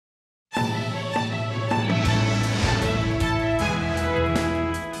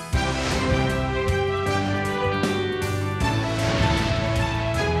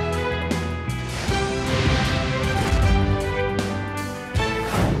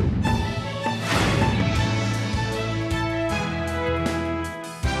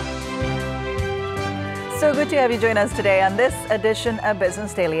good to have you join us today on this edition of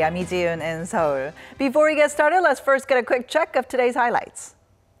Business Daily. I'm Lee Ji-yoon in Seoul. Before we get started, let's first get a quick check of today's highlights.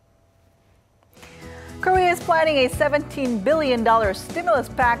 Korea is planning a $17 billion stimulus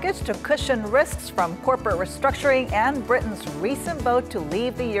package to cushion risks from corporate restructuring and Britain's recent vote to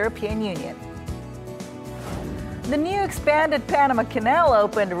leave the European Union. The new expanded Panama Canal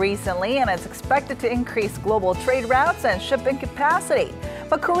opened recently, and it's expected to increase global trade routes and shipping capacity.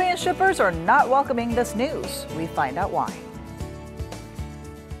 But Korean shippers are not welcoming this news. We find out why.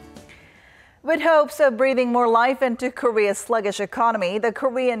 With hopes of breathing more life into Korea's sluggish economy, the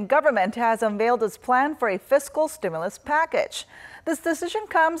Korean government has unveiled its plan for a fiscal stimulus package. This decision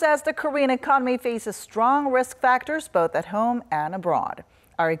comes as the Korean economy faces strong risk factors both at home and abroad.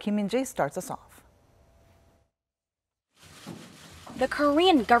 Ari Kim Min-ji starts us off. The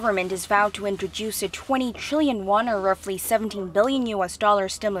Korean government is vowed to introduce a 20 trillion won or roughly $17 billion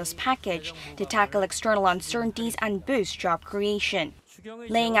stimulus package to tackle external uncertainties and boost job creation.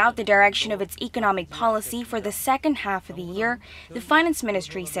 Laying out the direction of its economic policy for the second half of the year, the Finance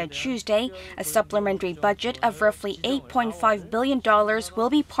Ministry said Tuesday a supplementary budget of roughly $8.5 billion will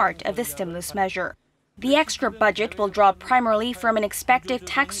be part of the stimulus measure. The extra budget will draw primarily from an expected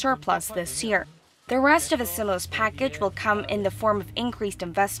tax surplus this year. The rest of the stimulus package will come in the form of increased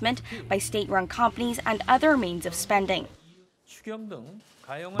investment by state-run companies and other means of spending.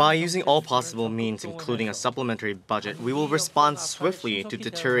 By using all possible means, including a supplementary budget, we will respond swiftly to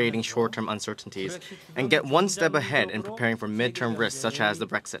deteriorating short-term uncertainties and get one step ahead in preparing for mid-term risks such as the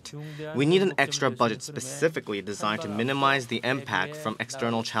Brexit. We need an extra budget specifically designed to minimize the impact from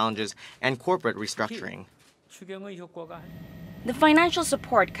external challenges and corporate restructuring. The financial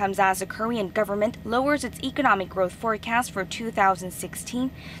support comes as the Korean government lowers its economic growth forecast for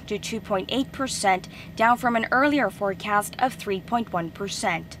 2016 to 2.8%, down from an earlier forecast of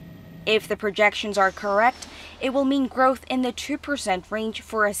 3.1%. If the projections are correct, it will mean growth in the 2% range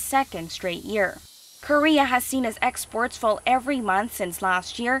for a second straight year. Korea has seen its exports fall every month since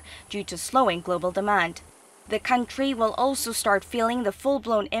last year due to slowing global demand. The country will also start feeling the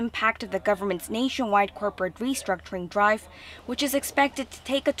full-blown impact of the government's nationwide corporate restructuring drive, which is expected to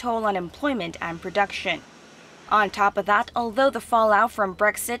take a toll on employment and production. On top of that, although the fallout from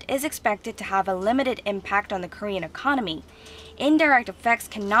Brexit is expected to have a limited impact on the Korean economy, indirect effects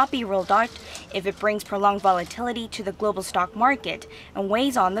cannot be ruled out if it brings prolonged volatility to the global stock market and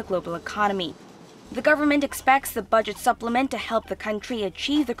weighs on the global economy. The government expects the budget supplement to help the country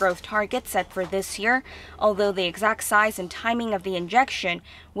achieve the growth target set for this year, although the exact size and timing of the injection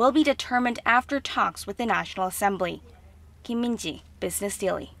will be determined after talks with the National Assembly. Kim Min-ji, Business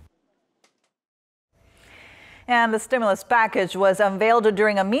Daily. And the stimulus package was unveiled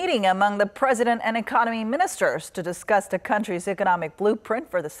during a meeting among the president and economy ministers to discuss the country's economic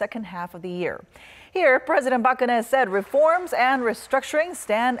blueprint for the second half of the year. Here, President Park Geun-hye said reforms and restructuring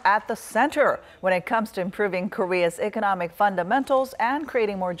stand at the center when it comes to improving Korea's economic fundamentals and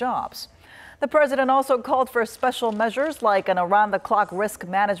creating more jobs. The president also called for special measures like an around-the-clock risk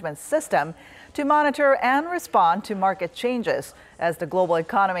management system to monitor and respond to market changes as the global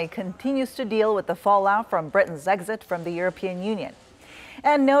economy continues to deal with the fallout from Britain's exit from the European Union.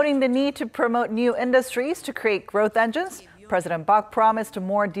 And noting the need to promote new industries to create growth engines, President Park promised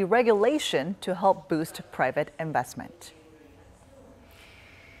more deregulation to help boost private investment.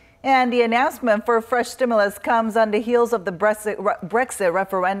 And the announcement for fresh stimulus comes on the heels of the Brexit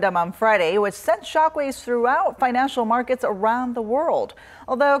referendum on Friday, which sent shockwaves throughout financial markets around the world,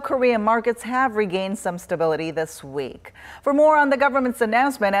 although Korean markets have regained some stability this week. For more on the government's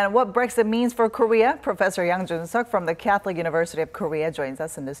announcement and what Brexit means for Korea, Professor Yang Jun-seok from the Catholic University of Korea joins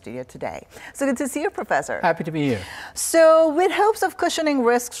us in the studio today. So good to see you, Professor. Happy to be here. So with hopes of cushioning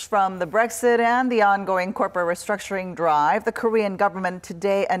risks from the Brexit and the ongoing corporate restructuring drive, the Korean government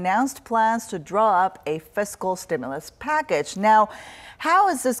today announced plans to draw up a fiscal stimulus package. Now, how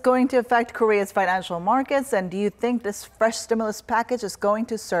is this going to affect Korea's financial markets, and do you think this fresh stimulus package is going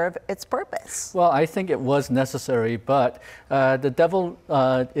to serve its purpose? Well, I think it was necessary, but the devil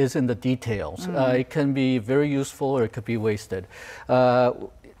is in the details. It can be very useful or it could be wasted.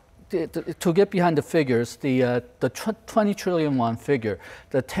 To get behind the figures, the 20 trillion won figure,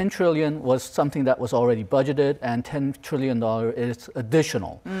 the 10 trillion was something that was already budgeted, and $10 trillion is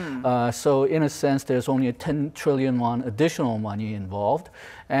additional. So in a sense, there's only a 10 trillion won additional money involved.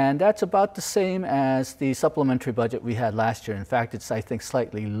 And that's about the same as the supplementary budget we had last year. In fact, it's, I think,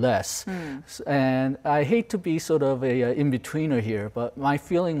 slightly less. And I hate to be sort of a in-betweener here, but my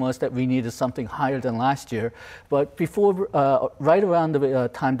feeling was that we needed something higher than last year. But before, right around the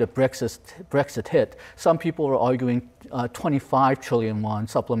time that Brexit hit, some people were arguing 25 trillion won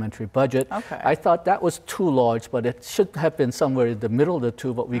supplementary budget. Okay. I thought that was too large, but it should have been somewhere in the middle of the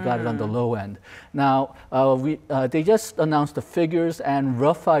two, but we got it on the low end. Now, they just announced the figures and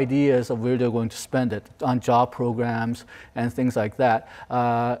rough ideas of where they're going to spend it on job programs and things like that.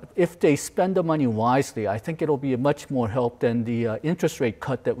 If they spend the money wisely, I think it'll be a much more help than the interest rate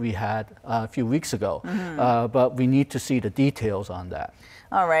cut that we had a few weeks ago. But we need to see the details on that.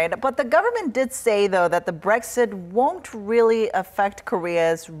 All right, but the government did say, though, that the Brexit won't really affect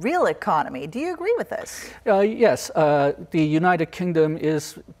Korea's real economy. Do you agree with this? Yes, the United Kingdom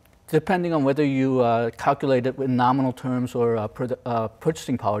is, depending on whether you calculate it in nominal terms or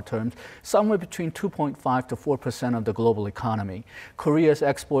purchasing power terms, somewhere between 2.5 to 4% of the global economy. Korea's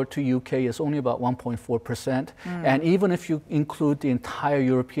export to UK is only about 1.4%. And even if you include the entire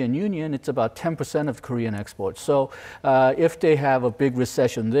European Union, it's about 10% of Korean exports. So if they have a big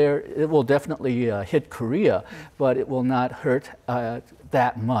recession there, it will definitely hit Korea, but it will not hurt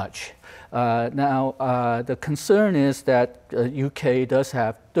that much. Now, the concern is that UK does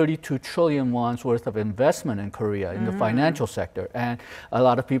have 32 trillion won's worth of investment in Korea in the financial sector. And a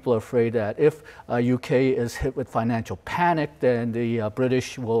lot of people are afraid that if UK is hit with financial panic, then the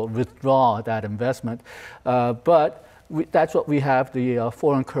British will withdraw that investment. But that's what we have the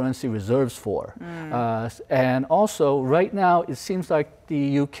foreign currency reserves for. And also, right now, it seems like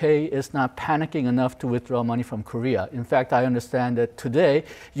the UK is not panicking enough to withdraw money from Korea. In fact, I understand that today,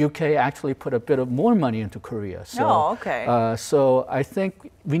 UK actually put a bit of more money into Korea. So, so I think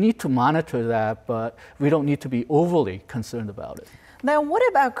we need to monitor that, but we don't need to be overly concerned about it. Now, what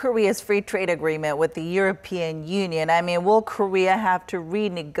about Korea's free trade agreement with the European Union? I mean, will Korea have to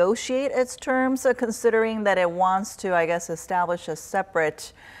renegotiate its terms, considering that it wants to, I guess, establish a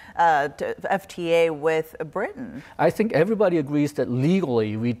separate FTA with Britain? I think everybody agrees that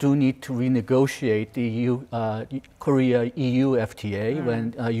legally we do need to renegotiate the Korea-EU FTA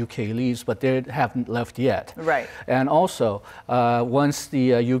when UK leaves, but they haven't left yet. Right. And also, once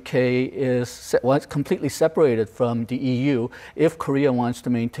the UK is completely separated from the EU, if Korea wants to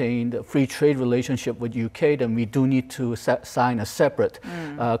maintain the free trade relationship with UK, then we do need to sign a separate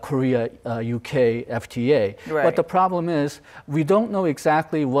Korea-UK FTA. Right. But the problem is, we don't know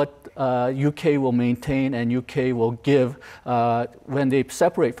exactly what UK will maintain and UK will give when they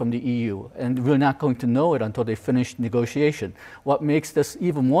separate from the EU. And we're not going to know it until they finish negotiation. What makes this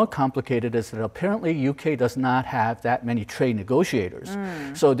even more complicated is that apparently UK does not have that many trade negotiators.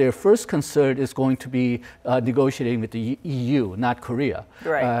 So their first concern is going to be negotiating with the EU, not Korea.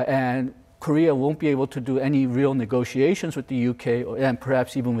 Right. And Korea won't be able to do any real negotiations with the UK and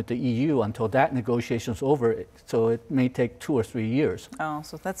perhaps even with the EU until that negotiation is over. So it may take 2 or 3 years. Oh,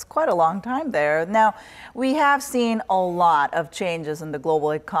 so that's quite a long time there. Now, we have seen a lot of changes in the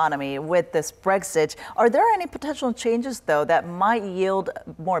global economy with this Brexit. Are there any potential changes, though, that might yield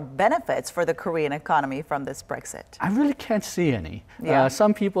more benefits for the Korean economy from this Brexit? I really can't see any. Yeah.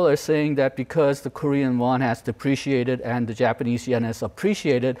 Some people are saying that because the Korean won has depreciated and the Japanese yen has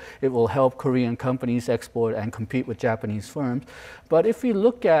appreciated, it will help Korean companies export and compete with Japanese firms. But if we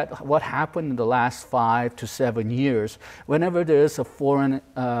look at what happened in the last 5 to 7 years, whenever there is a foreign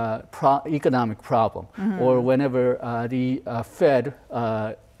economic problem, or whenever the Fed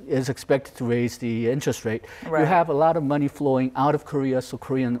is expected to raise the interest rate, you have a lot of money flowing out of Korea, so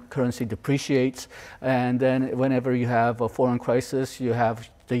Korean currency depreciates. And then whenever you have a foreign crisis, you have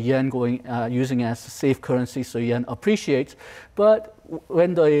the yen using as a safe currency, so yen appreciates. But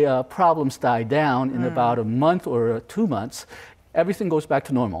when the problems die down in about a month or 2 months, everything goes back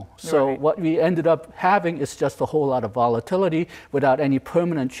to normal. So what we ended up having is just a whole lot of volatility without any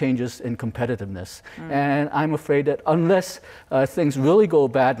permanent changes in competitiveness. And I'm afraid that unless things really go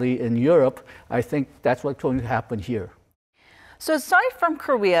badly in Europe, I think that's what's going to happen here. So aside from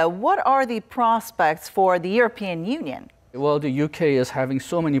Korea, what are the prospects for the European Union? Well, the UK is having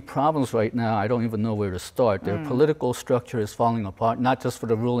so many problems right now, I don't even know where to start. Their political structure is falling apart, not just for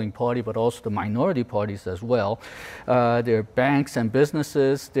the ruling party, but also the minority parties as well. Their banks and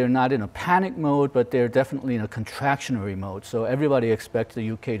businesses, they're not in a panic mode, but they're definitely in a contractionary mode. So everybody expects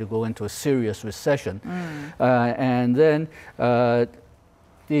the UK to go into a serious recession. And then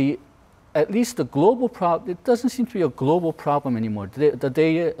at least the global problem, it doesn't seem to be a global problem anymore.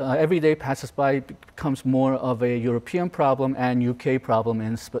 Every day passes by, becomes more of a European problem and UK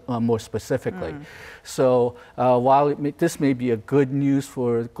problem more specifically. So while this may be a good news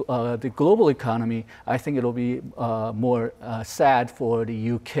for the global economy, I think it'll be more sad for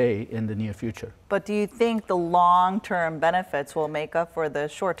the UK in the near future. But do you think the long-term benefits will make up for the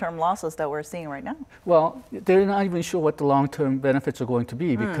short-term losses that we're seeing right now? Well, they're not even sure what the long-term benefits are going to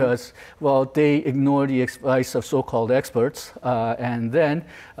be because Well, they ignore the advice of so-called experts, and then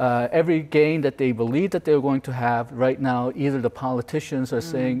every gain that they believe that they're going to have right now, either the politicians are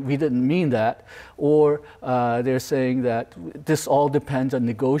saying we didn't mean that, or they're saying that this all depends on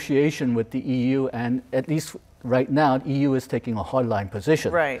negotiation with the EU, and at least right now, the EU is taking a hardline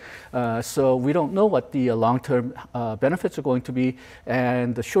position. Right. So we don't know what the long-term benefits are going to be,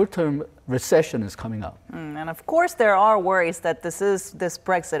 and the short-term recession is coming up. And of course, there are worries that this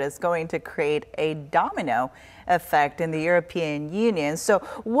Brexit is going to create a domino effect in the European Union. So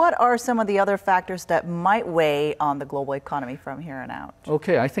what are some of the other factors that might weigh on the global economy from here on out?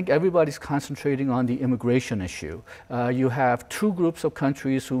 Okay, I think everybody's concentrating on the immigration issue. You have two groups of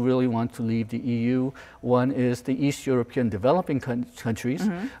countries who really want to leave the EU. One is the East European developing countries,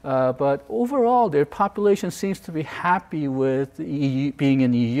 but overall their population seems to be happy with the EU, being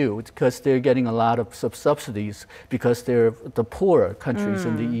in the EU, because they're getting a lot of subsidies because they're the poorer countries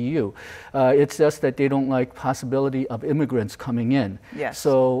in the EU. It's just that they don't like possibility of immigrants coming in. Yes.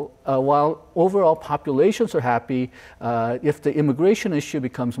 So while overall populations are happy, if the immigration issue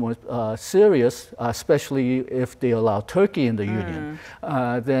becomes more serious, especially if they allow Turkey in the Union,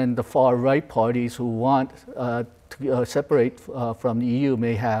 then the far right parties who want to separate from the EU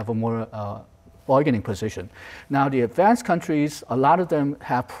may have a more bargaining position. Now, the advanced countries, a lot of them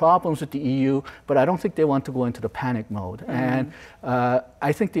have problems with the EU, but I don't think they want to go into the panic mode. And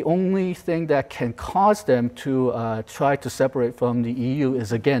I think the only thing that can cause them to try to separate from the EU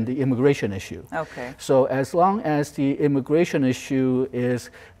is, again, the immigration issue. Okay. So as long as the immigration issue is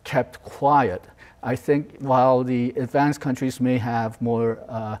kept quiet, I think while the advanced countries may have more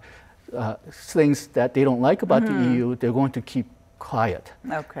things that they don't like about the EU, they're going to keep quiet.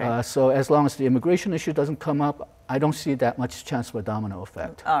 Okay. So as long as the immigration issue doesn't come up, I don't see that much chance of a domino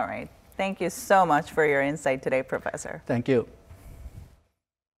effect. All right. Thank you so much for your insight today, Professor. Thank you.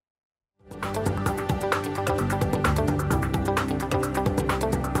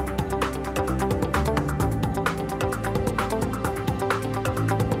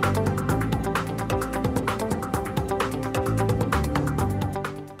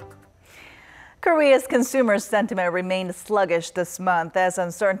 Korea's consumer sentiment remained sluggish this month as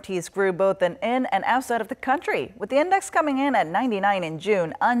uncertainties grew both in and outside of the country, with the index coming in at 99 in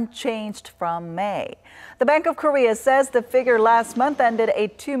June, unchanged from May. The Bank of Korea says the figure last month ended a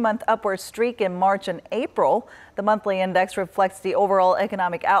 2-month upward streak in March and April. The monthly index reflects the overall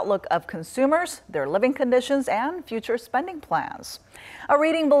economic outlook of consumers, their living conditions, and future spending plans. A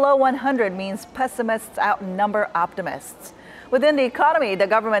reading below 100 means pessimists outnumber optimists. Within the economy, the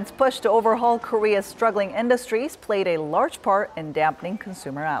government's push to overhaul Korea's struggling industries played a large part in dampening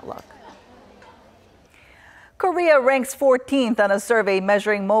consumer outlook. Korea ranks 14th on a survey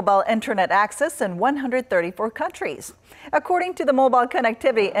measuring mobile internet access in 134 countries. According to the Mobile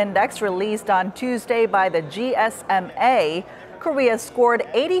Connectivity Index released on Tuesday by the GSMA, Korea scored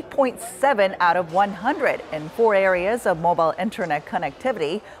 80.7 out of 100 in 4 areas of mobile internet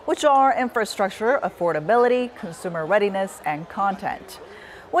connectivity, which are infrastructure, affordability, consumer readiness, and content.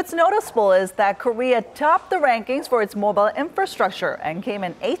 What's noticeable is that Korea topped the rankings for its mobile infrastructure and came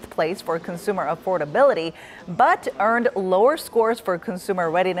in 8th place for consumer affordability, but earned lower scores for consumer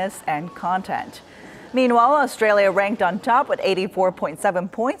readiness and content. Meanwhile, Australia ranked on top with 84.7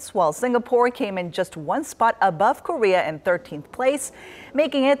 points, while Singapore came in just 1 spot above Korea in 13th place,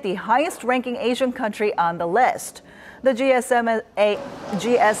 making it the highest-ranking Asian country on the list. The GSMA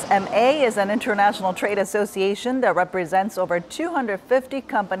is an international trade association that represents over 250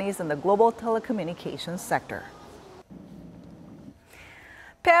 companies in the global telecommunications sector.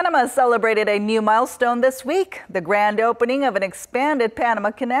 Panama celebrated a new milestone this week, the grand opening of an expanded Panama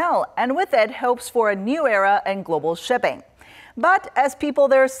Canal, and with it, hopes for a new era in global shipping. But as people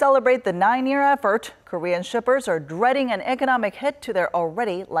there celebrate the 9-year effort, Korean shippers are dreading an economic hit to their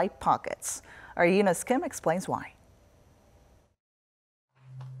already light pockets. Our Eunice Kim explains why.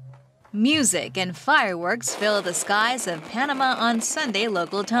 Music and fireworks fill the skies of Panama on Sunday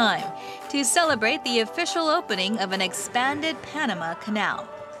local time to celebrate the official opening of an expanded Panama Canal.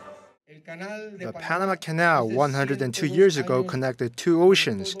 The Panama Canal 102 years ago connected 2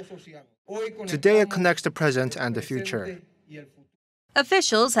 oceans. Today it connects the present and the future.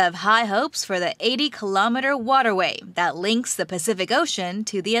 Officials have high hopes for the 80-kilometer waterway that links the Pacific Ocean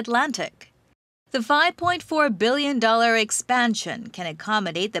to the Atlantic. The $5.4 billion expansion can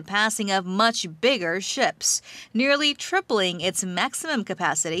accommodate the passing of much bigger ships, nearly tripling its maximum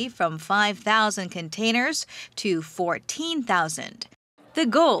capacity from 5,000 containers to 14,000. The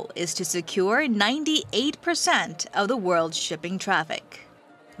goal is to secure 98% of the world's shipping traffic.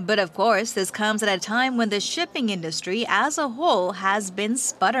 But of course, this comes at a time when the shipping industry as a whole has been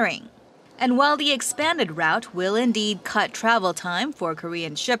sputtering. And while the expanded route will indeed cut travel time for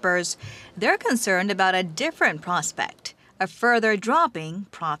Korean shippers, they're concerned about a different prospect, a further dropping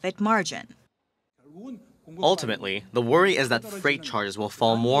profit margin. Ultimately, the worry is that freight charges will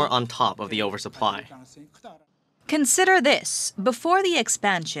fall more on top of the oversupply. Consider this. Before the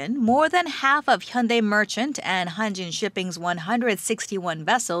expansion, more than half of Hyundai Merchant and Hanjin Shipping's 161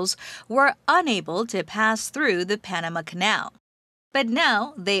 vessels were unable to pass through the Panama Canal. But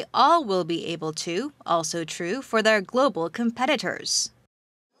now they all will be able to, also true for their global competitors.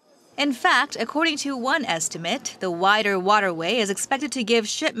 In fact, according to one estimate, the wider waterway is expected to give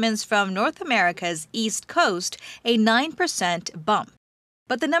shipments from North America's east coast a 9% bump.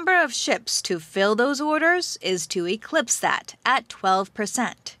 But the number of ships to fill those orders is to eclipse that at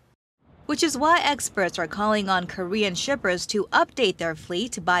 12%. Which is why experts are calling on Korean shippers to update their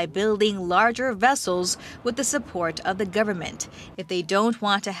fleet by building larger vessels with the support of the government if they don't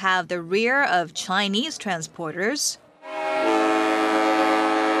want to have the rear of Chinese transporters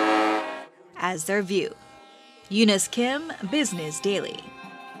as their view. Eunice Kim, Business Daily.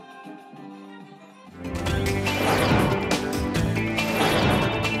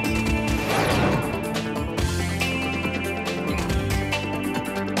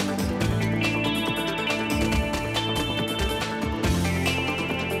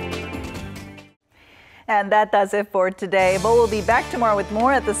 And that does it for today. But we'll be back tomorrow with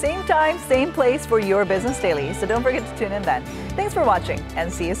more at the same time, same place for your Business Daily. So don't forget to tune in then. Thanks for watching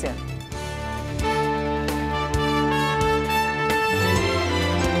and see you soon.